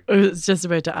 totally, yeah. I was just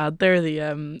about to add there, do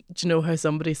you know how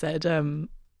somebody said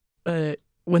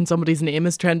when somebody's name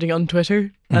is trending on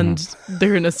Twitter and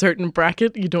they're in a certain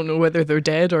bracket, you don't know whether they're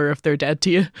dead or if they're dead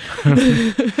to you.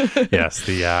 Yes,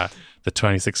 the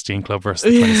 2016 club versus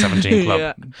the 2017 club.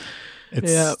 Yeah.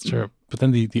 It's true. But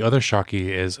then the other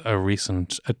shocky is a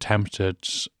recent attempted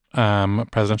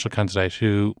presidential candidate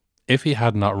who, if he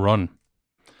had not run,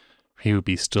 he would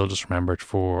be still just remembered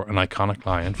for an iconic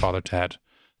line, Father Ted.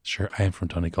 Sure, I am from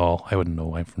Donegal. I wouldn't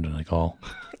know I'm from Donegal.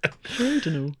 I don't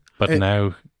know. But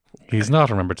now he's not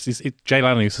remembered. Jay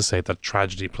Leno used to say that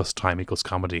tragedy plus time equals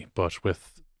comedy, but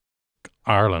with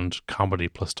Ireland, comedy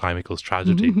plus time equals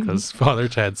tragedy, because Father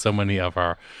Ted, so many of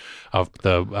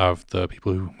the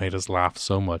people who made us laugh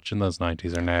so much in those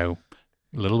 90s are now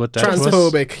a little bit dead to us.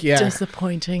 Transphobic, yeah.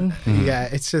 Disappointing. Yeah,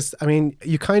 it's just, I mean,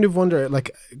 you kind of wonder,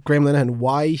 like, Graham Linehan,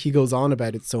 why he goes on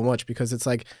about it so much, because it's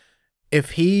like,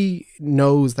 if he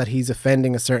knows that he's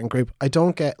offending a certain group, I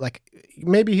don't get, like,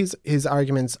 maybe his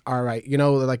arguments are right, you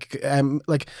know,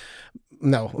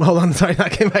 no, hold on, sorry,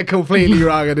 that came out completely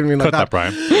wrong. I didn't mean like Cut that,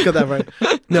 Brian. Cut that,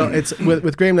 Brian. No, it's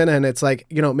with Graham Linehan, it's like,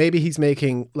 you know, maybe he's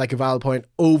making like a valid point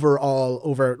over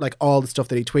like all the stuff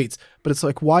that he tweets, but it's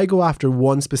like, why go after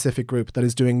one specific group that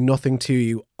is doing nothing to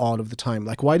you all of the time?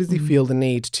 Like, why does he feel the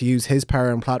need to use his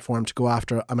power and platform to go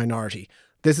after a minority?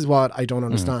 This is what I don't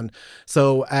understand.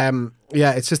 So,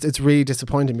 yeah, it's really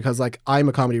disappointing, because like, I'm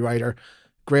a comedy writer.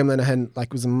 Graham Linehan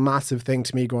like was a massive thing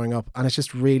to me growing up, and it's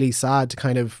just really sad to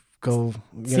kind of go,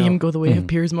 see him go the way of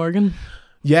Piers Morgan.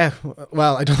 Yeah,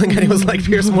 well, I don't think anyone's like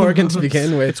Piers Morgan to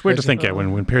begin with. It's weird to think,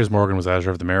 when Piers Morgan was editor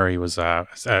of the Mirror, he was a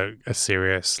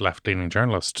serious left-leaning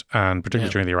journalist, and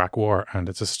particularly during the Iraq War, and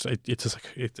it's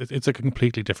a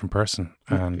completely different person.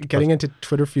 And getting into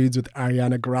Twitter feuds with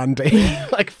Ariana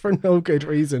Grande, like for no good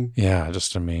reason. Yeah,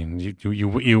 I mean,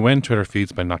 you win Twitter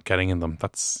feuds by not getting in them.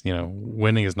 That's, you know,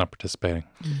 winning is not participating.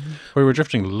 We were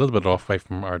drifting a little bit off away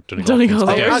from our Donegal.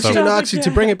 Actually, to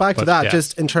bring it back to that,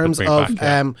 just in terms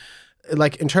of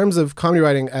like in terms of comedy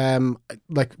writing,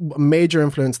 like a major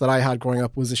influence that I had growing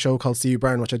up was a show called See You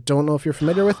Burn, which I don't know if you're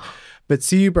familiar with, but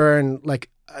See You Burn, like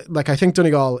I think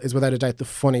Donegal is without a doubt the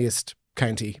funniest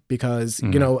county, because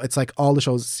you know, it's like all the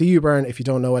shows. See You Burn, if you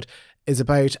don't know it, is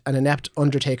about an inept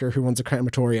undertaker who runs a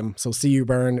crematorium. So See You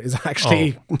Burn is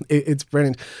actually it's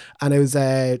brilliant, and it was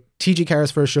TG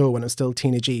Carr's first show when it was still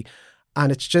Tina G,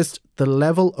 and it's just the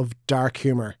level of dark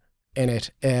humor in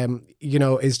it, you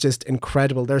know, is just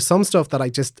incredible. There's some stuff that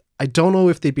I don't know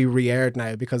if they'd be re-aired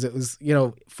now, because it was, you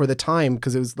know, for the time,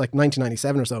 because it was like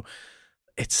 1997 or so.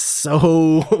 It's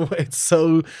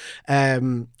so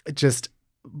just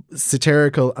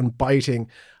satirical and biting,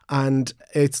 and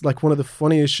it's like one of the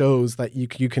funniest shows that you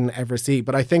can ever see.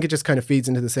 But I think it just kind of feeds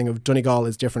into this thing of Donegal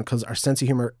is different because our sense of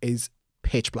humor is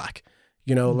pitch black.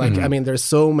 You know, like I mean, there's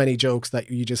so many jokes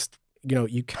that you just, you know,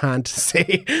 you can't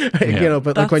say, you know,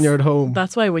 but like when you're at home.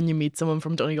 That's why when you meet someone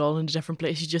from Donegal in a different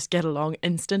place, you just get along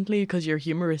instantly, because your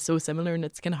humour is so similar, and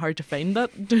it's kind of hard to find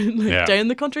that down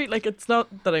the country. Like, it's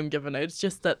not that I'm giving out, it's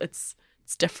just that it's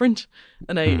different,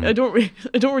 and I don't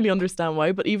really understand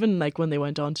why. But even like when they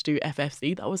went on to do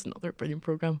FFC, that was another brilliant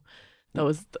programme. That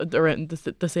was around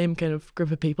the same kind of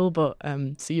group of people, but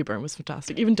See You Burn was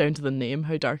fantastic, even down to the name,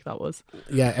 how dark that was.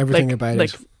 Yeah, everything about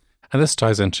it. And this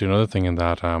ties into another thing in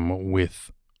that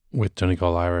with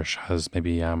Donegal Irish has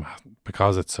maybe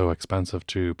because it's so expensive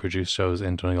to produce shows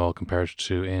in Donegal compared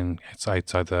to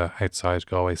outside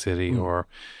Galway City or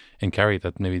in Kerry,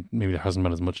 that maybe there hasn't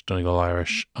been as much Donegal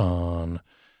Irish on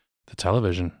the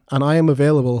television. And I am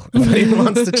available if anyone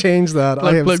wants to change that.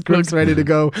 I have scripts ready to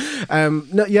go.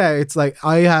 It's like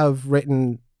I have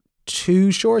written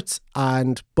 2 shorts,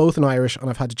 and both in Irish, and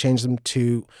I've had to change them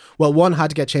to, well, one had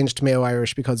to get changed to Mayo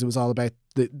Irish because it was all about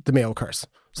the Mayo curse,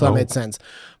 so that made sense.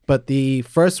 But the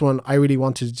first one I really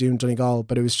wanted to do in Donegal,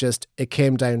 but it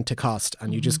came down to cost,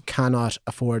 and you just cannot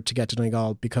afford to get to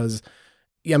Donegal, because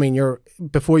I mean,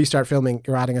 before you start filming,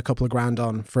 you're adding a couple of grand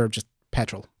on for just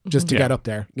petrol just to get up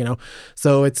there, you know.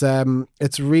 So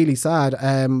it's really sad,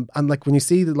 and like when you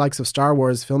see the likes of Star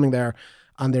Wars filming there,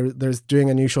 and there's doing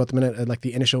a new show at the minute, like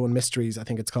the Inishow and Mysteries, I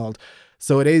think it's called.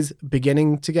 So it is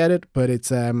beginning to get it, but it's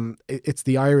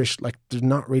the Irish, like they're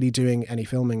not really doing any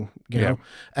filming, you know.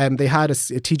 They had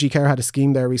TG Carr had a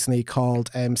scheme there recently called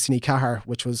Cine Cahar,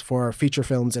 which was for feature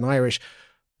films in Irish.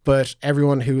 But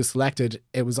everyone who was selected,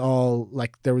 it was all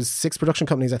like, there was 6 production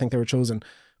companies, I think they were chosen.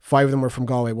 5 of them were from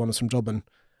Galway, 1 was from Dublin.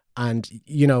 And,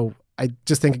 you know, I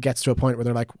just think it gets to a point where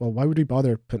they're like, well, why would we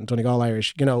bother putting Donegal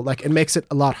Irish? You know, like, it makes it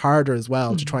a lot harder as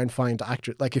well to try and find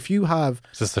actors. Like, if you have...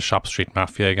 Is this the Shop Street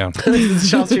Mafia again? This is the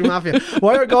Shop Street Mafia.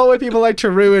 Why are Galway people like to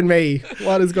ruin me?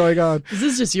 What is going on? This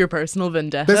is just your personal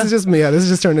vendetta. This is just me. Yeah, this is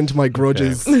just turned into my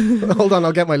grudges. Okay. Hold on,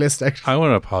 I'll get my list out. I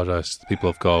want to apologise to the people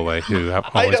of Galway who have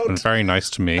always been very nice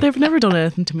to me. They've never done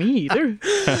anything to me either.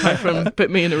 Apart from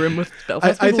put me in a room with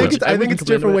Belfast I people, think it's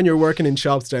different when you're working in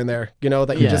shops down there, you know,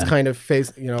 that you just kind of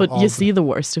face, you know. But you see the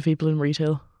worst of people in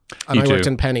retail. And I worked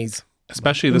in pennies.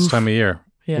 Especially this time of year,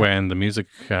 Yeah. when the music,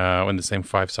 when the same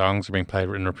 5 songs are being played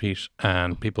in repeat,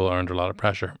 and people are under a lot of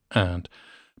pressure. But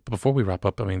before we wrap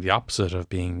up, I mean, the opposite of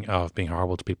being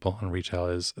horrible to people in retail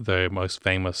is the most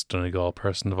famous Donegal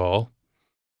person of all.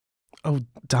 Oh,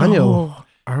 Daniel.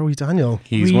 Are we Daniel?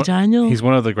 Daniel. He's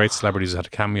one of the great celebrities who had a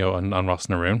cameo on Ross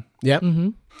na Rún, Yep.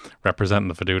 representing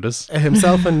the Fadudas,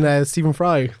 Himself and Stephen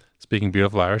Fry. speaking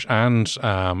beautiful Irish, and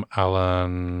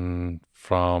Alan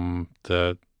from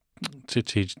the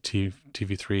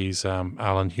TV3's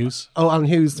Alan Hughes. Oh, Alan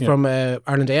Hughes from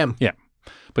Ireland AM. Yeah.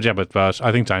 But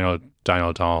I think Daniel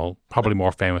O'Donnell, probably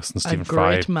more famous than Stephen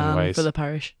Fry. A great man in ways. for the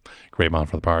parish. Great man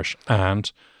for the parish.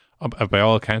 And by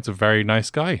all accounts, a very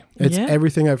nice guy. It's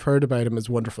everything I've heard about him is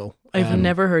wonderful. I've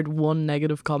never heard one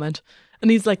negative comment. And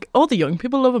he's like, all the young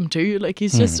people love him too. Like,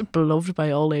 he's just beloved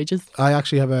by all ages. I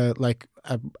actually have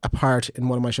a part in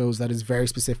one of my shows that is very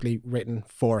specifically written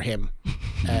for him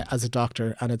as a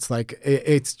doctor. And it's like,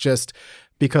 it's just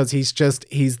because he's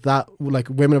that, like,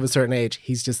 women of a certain age,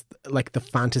 he's just like the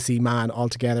fantasy man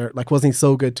altogether. Like, wasn't he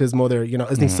so good to his mother? You know,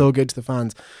 isn't he so good to the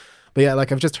fans? But yeah,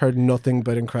 like, I've just heard nothing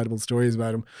but incredible stories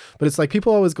about him. But it's like,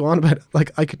 people always go on about it.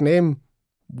 Like, I could name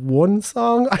one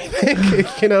song, I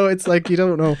think. You know, it's like, you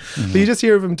don't know. But you just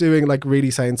hear of him doing like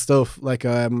really sound stuff. Like,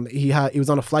 he was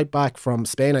on a flight back from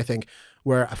Spain, I think,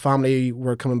 where a family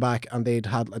were coming back and they'd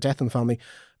had a death in the family.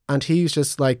 And he's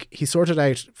just like, he sorted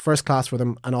out first class for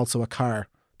them and also a car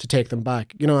to take them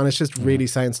back, you know, and it's just really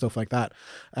sound stuff like that.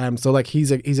 So like,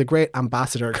 he's a great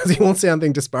ambassador because he won't say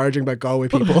anything disparaging about Galway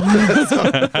people.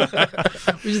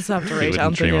 We just have to rate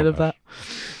Anthony out of that.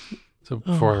 So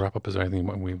before I wrap up, is there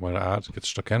anything we want to add to get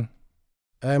stuck in?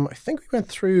 I think we went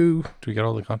through... Do we get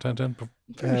all the content in?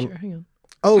 Pretty sure, hang on.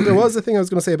 Oh, there was a thing I was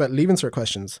going to say about leaving cert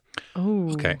questions.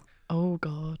 Oh. Okay. Oh,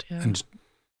 God, yeah. And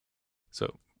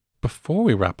so before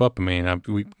we wrap up, I mean,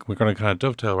 we're going to kind of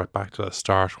dovetail right back to the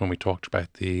start when we talked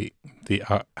about the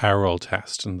oral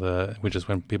test, and which is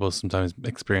when people sometimes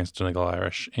experience Donegal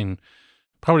Irish in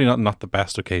probably not the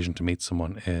best occasion to meet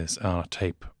someone is on a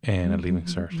tape in a leaving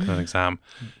cert in an exam.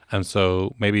 And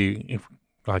so maybe if,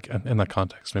 like, in that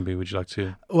context, maybe would you like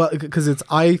to? Well, because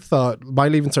I thought my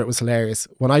leaving cert was hilarious.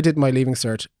 When I did my leaving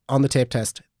cert on the tape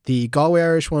test, the Galway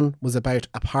Irish one was about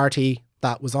a party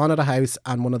that was on at a house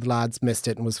and one of the lads missed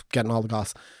it and was getting all the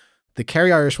goss. The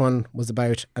Kerry Irish one was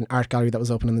about an art gallery that was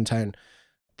opening in town.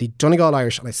 The Donegal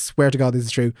Irish, and I swear to God this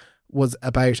is true, was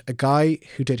about a guy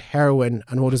who did heroin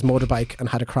and rode his motorbike and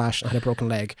had a crash and had a broken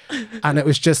leg. And it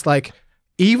was just like,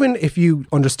 even if you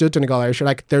understood Donegal Irish, you're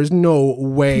like, there's no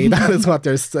way that is what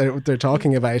they're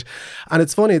talking about. And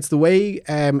it's funny, it's the way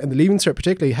in the leaving cert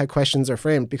particularly how questions are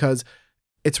framed, because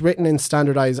it's written in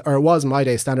standardized, or it was in my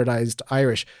day, standardized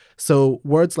Irish. So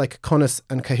words like cunnis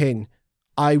and cahin,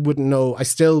 I wouldn't know. I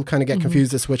still kind of get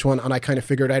confused as to which one, and I kind of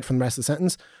figure it out from the rest of the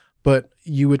sentence. But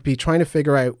you would be trying to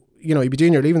figure out, you know, you'd be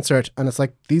doing your leaving cert and it's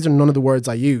like, these are none of the words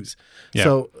I use. Yeah.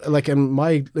 So like in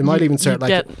my leaving cert, like,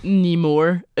 get ni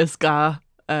more is ga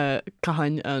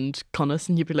cahan and cunnis,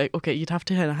 and you'd be like, okay, you'd have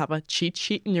to kind of have a cheat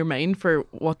sheet in your mind for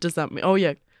what does that mean. Oh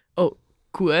yeah,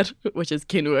 cuair, which is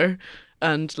kinwer,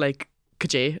 and like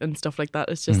kajay and stuff like that.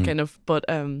 It's just kind of, but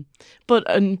in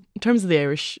terms of the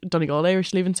Irish, Donegal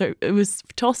Irish leaving cert, it was,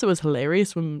 to us it was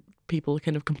hilarious when people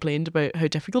kind of complained about how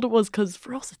difficult it was, because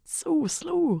for us it's so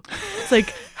slow. It's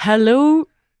like, hello,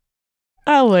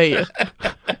 how are you?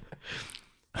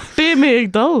 Be me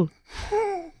dull.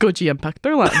 Good impact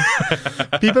their land.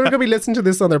 People are going to be listening to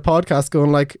this on their podcast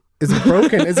going like, is it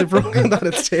broken? Is it broken that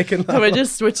it's taken that So I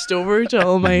just switched over to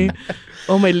all my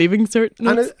leaving cert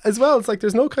notes. And as well, it's like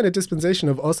there's no kind of dispensation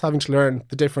of us having to learn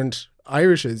the different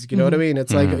Irishes, you know what I mean?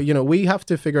 It's like, you know, we have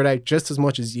to figure it out just as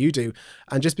much as you do.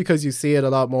 And just because you see it a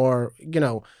lot more, you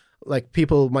know, like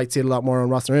people might see it a lot more on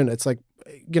Ross na Rún, it's like,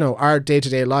 our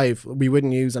day-to-day life, we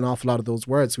wouldn't use an awful lot of those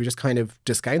words. We just kind of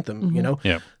discount them,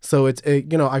 Yeah. So it's,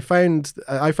 I find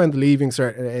the leaving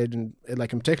cert in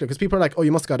particular, because people are like, oh,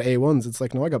 you must have got A1s. It's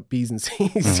like, no, I got B's and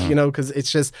C's, because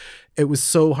it was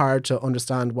so hard to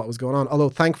understand what was going on. Although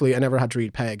thankfully I never had to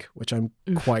read PEG, which I'm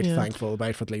quite thankful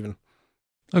about for leaving.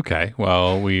 Okay,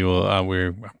 well, we will.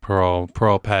 We're pro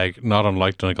peg, not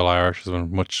unlike Donegal Irish, has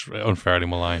been much unfairly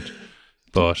maligned.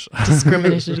 But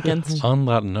Discriminated against. On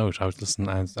that note, I was listening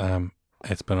as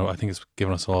it's been. I think it's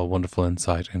given us all wonderful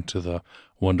insight into the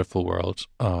wonderful world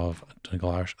of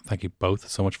Donegal Irish. Thank you both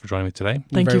so much for joining me today.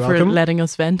 Thank you for welcome. letting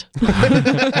us vent.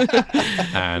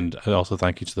 And also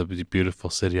thank you to the beautiful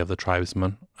city of the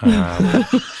tribesmen.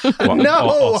 Also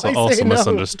no.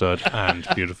 misunderstood and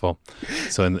beautiful.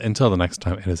 So until the next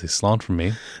time, it is a slán from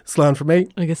me. Slán from me.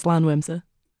 I guess slán Wimsa.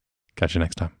 Catch you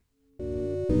next time.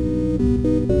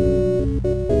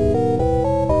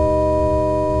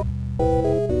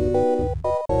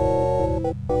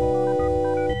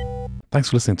 Thanks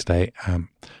for listening today.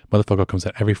 Motherfucker comes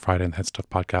out every Friday on the Head Stuff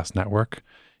Podcast Network.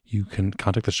 You can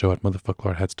contact the show at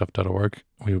motherfucker@headstuff.org.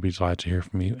 We will be delighted to hear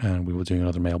from you, and we will do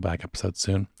another mailbag episode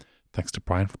soon. Thanks to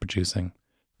Brian for producing.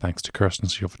 Thanks to Kirsten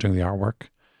Steele for doing the artwork.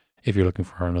 If you're looking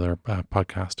for another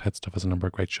podcast, Head Stuff has a number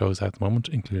of great shows out at the moment,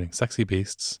 including Sexy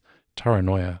Beasts,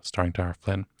 Paranoia starring Dara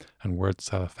Flynn, and Word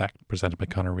Cell Effect presented by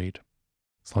Connor Reid.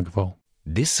 Slán go fóill.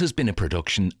 This has been a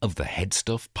production of the Head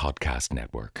Stuff Podcast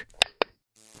Network.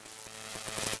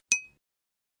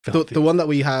 The one that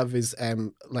we have is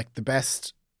the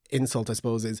best insult, I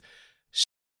suppose, is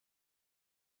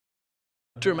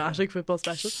Dramatic football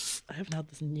special. I haven't had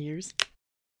this in years.